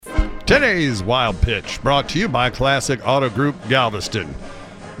Today's Wild Pitch, brought to you by Classic Auto Group Galveston.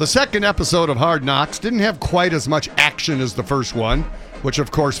 The second episode of Hard Knocks didn't have quite as much action as the first one, which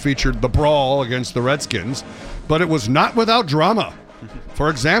of course featured the brawl against the Redskins, but it was not without drama. For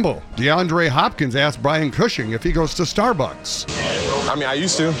example, DeAndre Hopkins asked Brian Cushing if he goes to Starbucks. I mean, I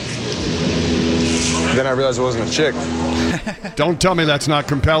used to. Then I realized it wasn't a chick. Don't tell me that's not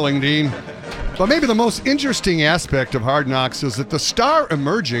compelling, Dean. But maybe the most interesting aspect of Hard Knocks is that the star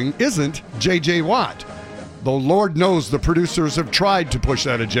emerging isn't J.J. Watt. Though Lord knows the producers have tried to push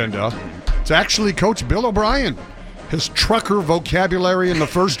that agenda. It's actually Coach Bill O'Brien. His trucker vocabulary in the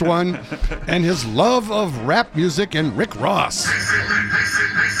first one, and his love of rap music and Rick Ross. Rick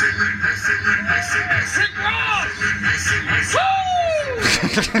Ross!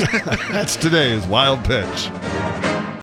 That's today's Wild Pitch.